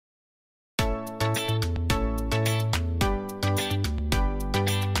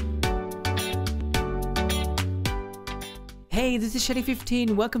Hey, this is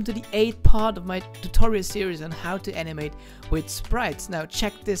Shelly15. Welcome to the 8th part of my tutorial series on how to animate with sprites. Now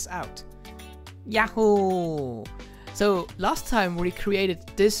check this out. Yahoo! So last time we created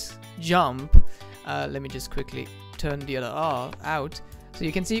this jump. Let me just quickly turn the other R out. So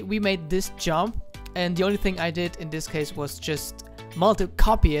you can see we made this jump, and the only thing I did in this case was just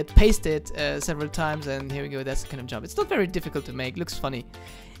copy it, paste it several times, and here we go, that's the kind of jump. It's not very difficult to make, looks funny.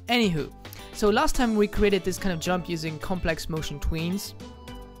 Anywho, so last time we created this kind of jump using complex motion tweens,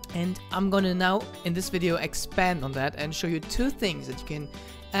 and I'm gonna now in this video expand on that and show you two things that you can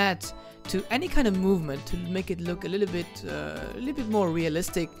add to any kind of movement to make it look a little bit more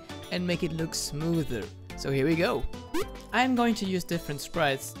realistic and make it look smoother. So here we go. I'm going to use different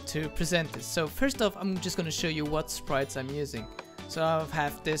sprites to present this. So first off, I'm just gonna show you what sprites I'm using. So I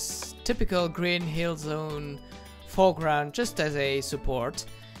have this typical green hill zone foreground just as a support.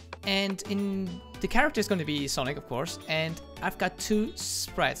 And in the character is going to be Sonic, of course, and I've got two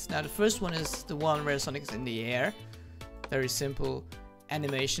sprites. Now the first one is the one where Sonic is in the air, very simple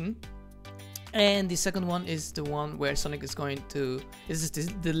animation, and the second one is the one where Sonic is going to, this is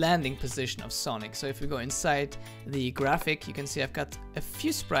the landing position of Sonic. So if we go inside the graphic, you can see I've got a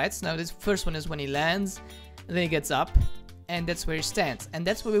few sprites. Now this first one is when he lands, and then he gets up, and that's where he stands, and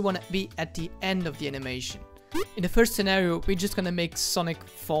that's where we want to be at the end of the animation. In the first scenario, we're just gonna make Sonic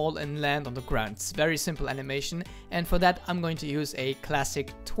fall and land on the ground. It's very simple animation, and for that I'm going to use a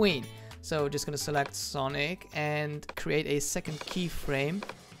classic tween. So just gonna select Sonic and create a second keyframe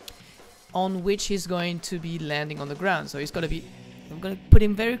on which he's going to be landing on the ground. So he's gonna be, I'm gonna put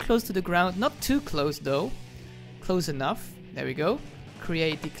him very close to the ground, not too close though, close enough. There we go.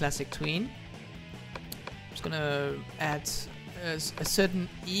 Create the classic tween. I'm just gonna add a certain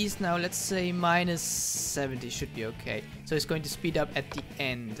ease now, let's say -70 should be okay. So it's going to speed up at the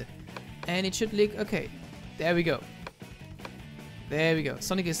end, and it should look okay. There we go. There we go.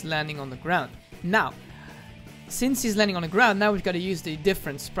 Sonic is landing on the ground. Now, since he's landing on the ground, now we've got to use the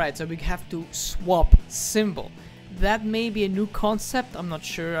different sprite, so we have to swap symbol. That may be a new concept. I'm not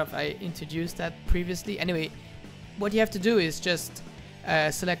sure if I introduced that previously. Anyway, what you have to do is just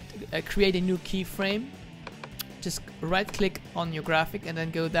create a new keyframe. Just right click on your graphic and then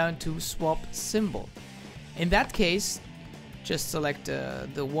go down to swap symbol. In that case, just select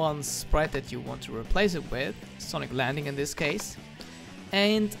the one sprite that you want to replace it with, Sonic landing in this case.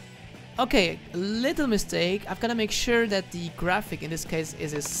 And okay, little mistake, I've got to make sure that the graphic in this case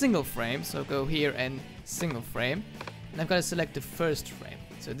is a single frame. So go here and single frame, and I've got to select the first frame.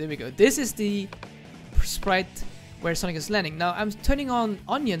 So there we go. This is the sprite where Sonic is landing. Now I'm turning on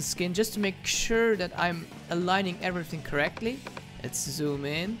onion skin just to make sure that I'm aligning everything correctly. Let's zoom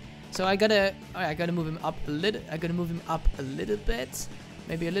in. So I gotta move him up a little. I gotta move him up a little bit,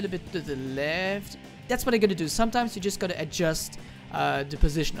 maybe a little bit to the left. That's what I gotta do. Sometimes you just gotta adjust the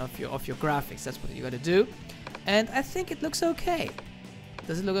position of your graphics. That's what you gotta do. And I think it looks okay.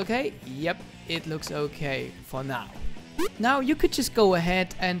 Does it look okay? Yep, it looks okay for now. Now you could just go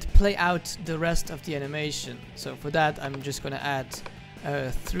ahead and play out the rest of the animation. So for that I'm just gonna add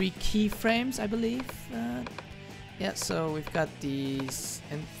 3 keyframes, I believe. Yeah, so we've got these,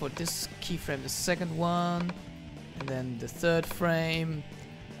 and for this keyframe the second one, and then the third frame,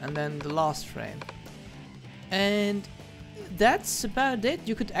 and then the last frame. And that's about it.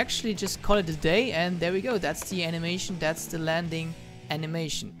 You could actually just call it a day, and there we go. That's the animation, that's the landing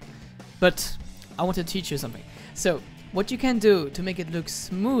animation. But I want to teach you something. So what you can do to make it look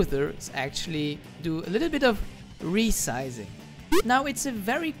smoother is actually do a little bit of resizing. Now it's a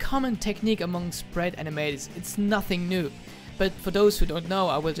very common technique among sprite animators. It's nothing new. But for those who don't know,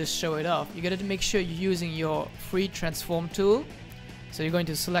 I will just show it off. You gotta make sure you're using your free transform tool. So you're going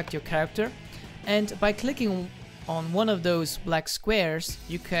to select your character, and by clicking on one of those black squares,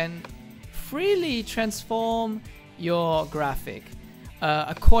 you can freely transform your graphic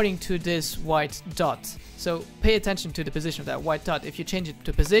according to this white dot. So pay attention to the position of that white dot. If you change it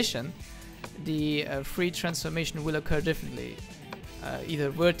to position, the free transformation will occur differently, either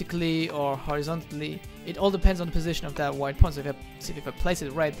vertically or horizontally. It all depends on the position of that white point. So if I place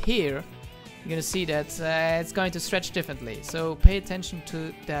it right here, you're gonna see that it's going to stretch differently. So pay attention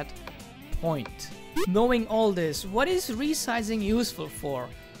to that point. Knowing all this, what is resizing useful for?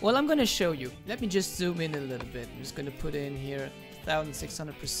 Well, I'm gonna show you. Let me just zoom in a little bit. I'm just gonna put in here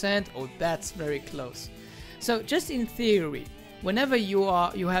 1600%. Oh, that's very close. So just in theory, whenever you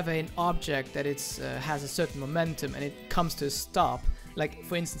have an object that has a certain momentum and it comes to a stop, like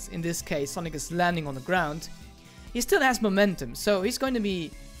for instance in this case Sonic is landing on the ground, he still has momentum. So he's going to be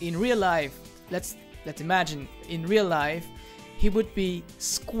in real life, let's imagine in real life he would be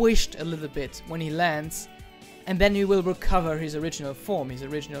squished a little bit when he lands, and then he will recover his original form, his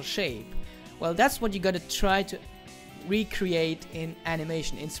original shape. Well, that's what you gotta try to recreate in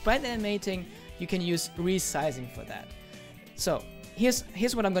animation. In sprite animating, you can use resizing for that. So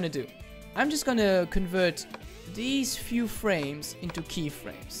here's what I'm gonna do. I'm just gonna convert these few frames into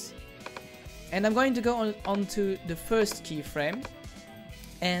keyframes, and I'm going to go onto the first keyframe,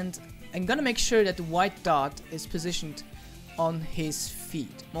 and I'm gonna make sure that the white dot is positioned on his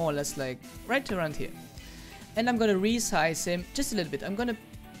feet, more or less like right around here. And I'm gonna resize him just a little bit. I'm gonna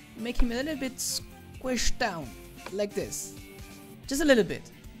make him a little bit squished down, like this, just a little bit.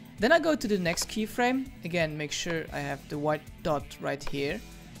 Then I go to the next keyframe, again make sure I have the white dot right here,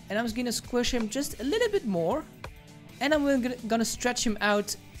 and I'm just gonna squish him just a little bit more, and I'm gonna stretch him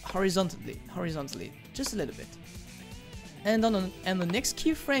out horizontally, just a little bit. And on the next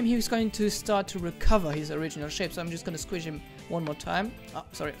keyframe, he's going to start to recover his original shape, so I'm just gonna squish him one more time. Oh,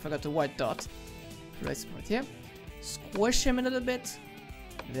 sorry, I forgot the white dot. Right here. Squish him a little bit.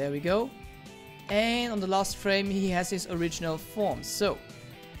 There we go. And on the last frame, he has his original form. So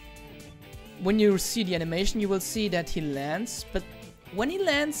when you see the animation, you will see that he lands, but when he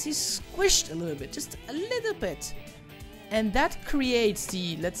lands, he's squished a little bit, just a little bit. And that creates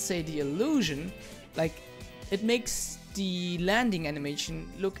the, let's say, the illusion, like it makes the landing animation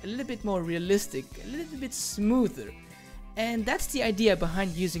look a little bit more realistic, a little bit smoother. And that's the idea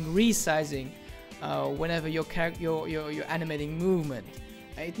behind using resizing whenever you're animating movement.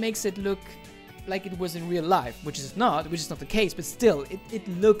 It makes it look like it was in real life, which is not the case, but still, it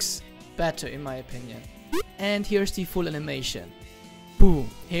looks better in my opinion. And here's the full animation. Boom,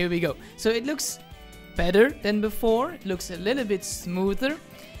 here we go. So it looks better than before, it looks a little bit smoother,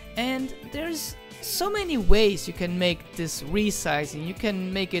 and there's so many ways you can make this resizing. You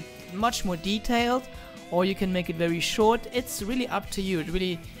can make it much more detailed, or you can make it very short. It's really up to you. It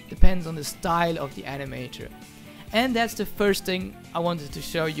really depends on the style of the animator. And that's the first thing I wanted to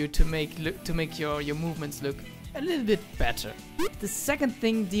show you to make your movements look a little bit better. The second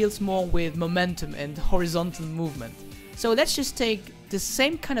thing deals more with momentum and horizontal movement. So let's just take the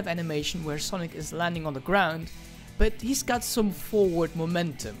same kind of animation where Sonic is landing on the ground, but he's got some forward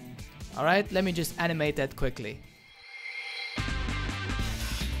momentum. Alright, let me just animate that quickly.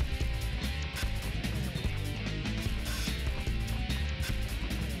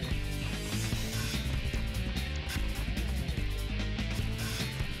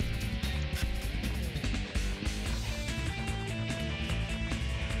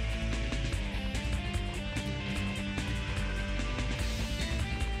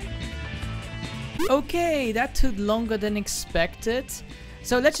 Okay, that took longer than expected.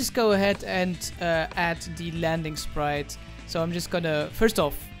 So let's just go ahead and add the landing sprite. So I'm just gonna, first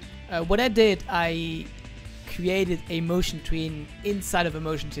off, what I did, I created a motion tween inside of a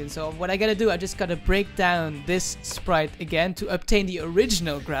motion tween. So what I gotta do, I just gotta break down this sprite again to obtain the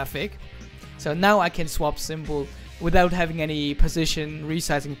original graphic. So now I can swap symbol without having any position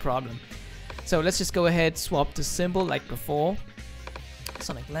resizing problem. So let's just go ahead, swap the symbol like before.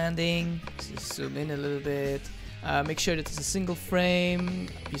 Sonic landing, just zoom in a little bit, make sure that it's a single frame,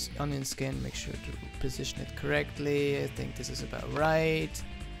 use onion skin, make sure to position it correctly. I think this is about right.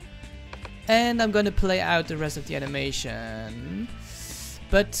 And I'm gonna play out the rest of the animation.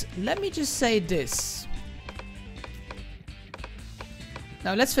 But let me just say this.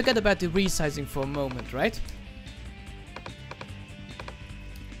 Now let's forget about the resizing for a moment, right?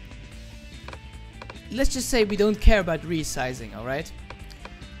 Let's just say we don't care about resizing, alright?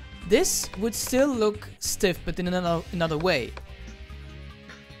 This would still look stiff, but in another way.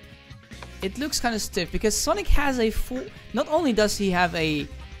 It looks kind of stiff because Sonic has a full... Not only does he have a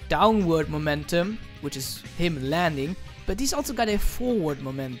downward momentum, which is him landing, but he's also got a forward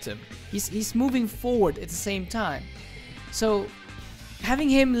momentum. He's moving forward at the same time. So having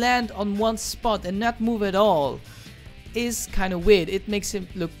him land on one spot and not move at all is kind of weird. It makes him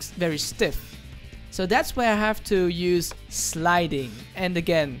look very stiff. So that's where I have to use sliding. And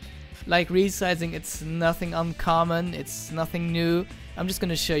again, like resizing, it's nothing uncommon, it's nothing new. I'm just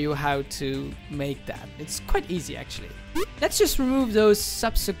gonna show you how to make that. It's quite easy actually. Let's just remove those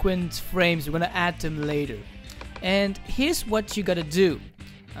subsequent frames. We're gonna add them later. And here's what you gotta do.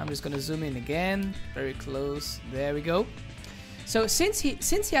 I'm just gonna zoom in again, very close. There we go. So since he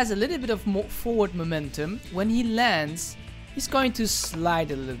has a little bit of more forward momentum, when he lands, he's going to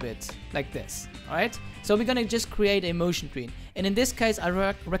slide a little bit like this. Alright? So we're gonna just create a motion tween. And in this case, I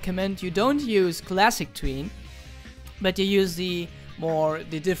recommend you don't use classic tween, but you use the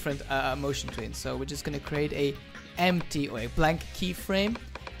different motion tween. So we're just gonna create a empty or a blank keyframe,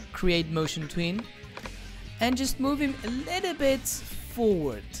 create motion tween, and just move him a little bit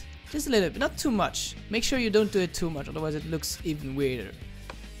forward. Just a little bit, not too much. Make sure you don't do it too much, otherwise it looks even weirder.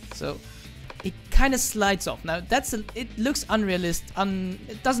 So it kind of slides off. Now it looks unrealistic,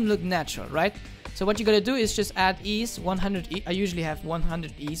 it doesn't look natural, right? So what you gotta do is just add ease, 100 ease. I usually have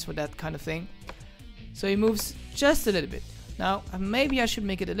 100 ease for that kind of thing. So he moves just a little bit. Now maybe I should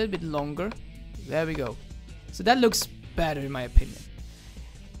make it a little bit longer. There we go. So that looks better in my opinion.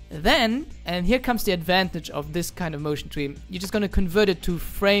 Then, and here comes the advantage of this kind of motion tween, you're just gonna convert it to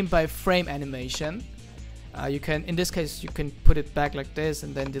frame by frame animation. You can, in this case, you can put it back like this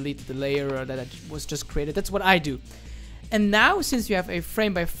and then delete the layer that was just created. That's what I do. And now, since you have a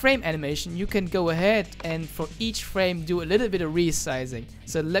frame by frame animation, you can go ahead and for each frame do a little bit of resizing.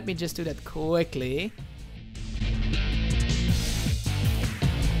 So let me just do that quickly.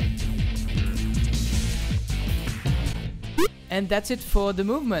 And that's it for the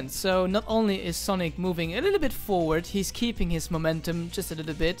movement. So not only is Sonic moving a little bit forward, he's keeping his momentum just a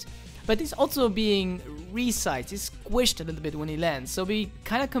little bit, but he's also being resized. He's squished a little bit when he lands. So we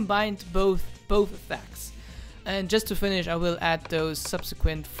kind of combined both effects. And just to finish, I will add those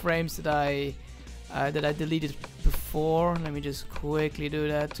subsequent frames that I deleted before. Let me just quickly do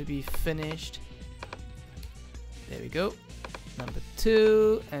that to be finished. There we go. Number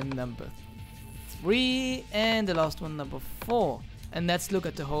 2 and number 3, and the last one, number 4. And let's look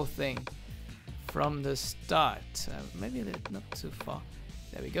at the whole thing from the start. Maybe a little, not too far.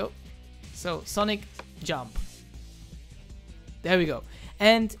 There we go. So Sonic jump. There we go.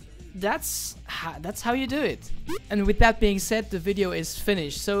 And that's how you do it. And with that being said, the video is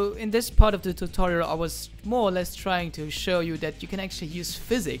finished. So in this part of the tutorial, I was more or less trying to show you that you can actually use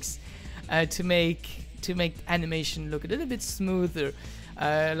physics to make animation look a little bit smoother.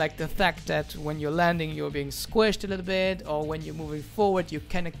 Like the fact that when you're landing, you're being squished a little bit, or when you're moving forward, you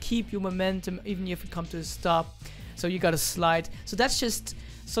kind of keep your momentum even if you come to a stop. So you gotta slide. So that's just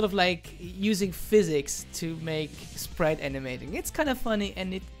sort of like using physics to make sprite animating. It's kind of funny,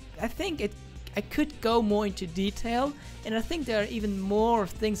 and I think I could go more into detail, and I think there are even more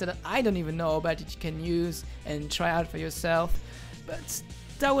things that I don't even know about that you can use and try out for yourself. But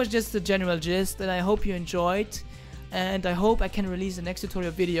that was just the general gist, and I hope you enjoyed. And I hope I can release the next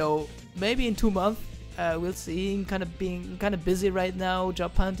tutorial video maybe in 2 months. We'll see. I'm being kind of busy right now,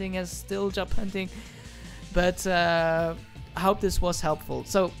 job hunting, but I hope this was helpful.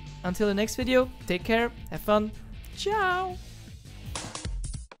 So until the next video, take care, have fun, ciao.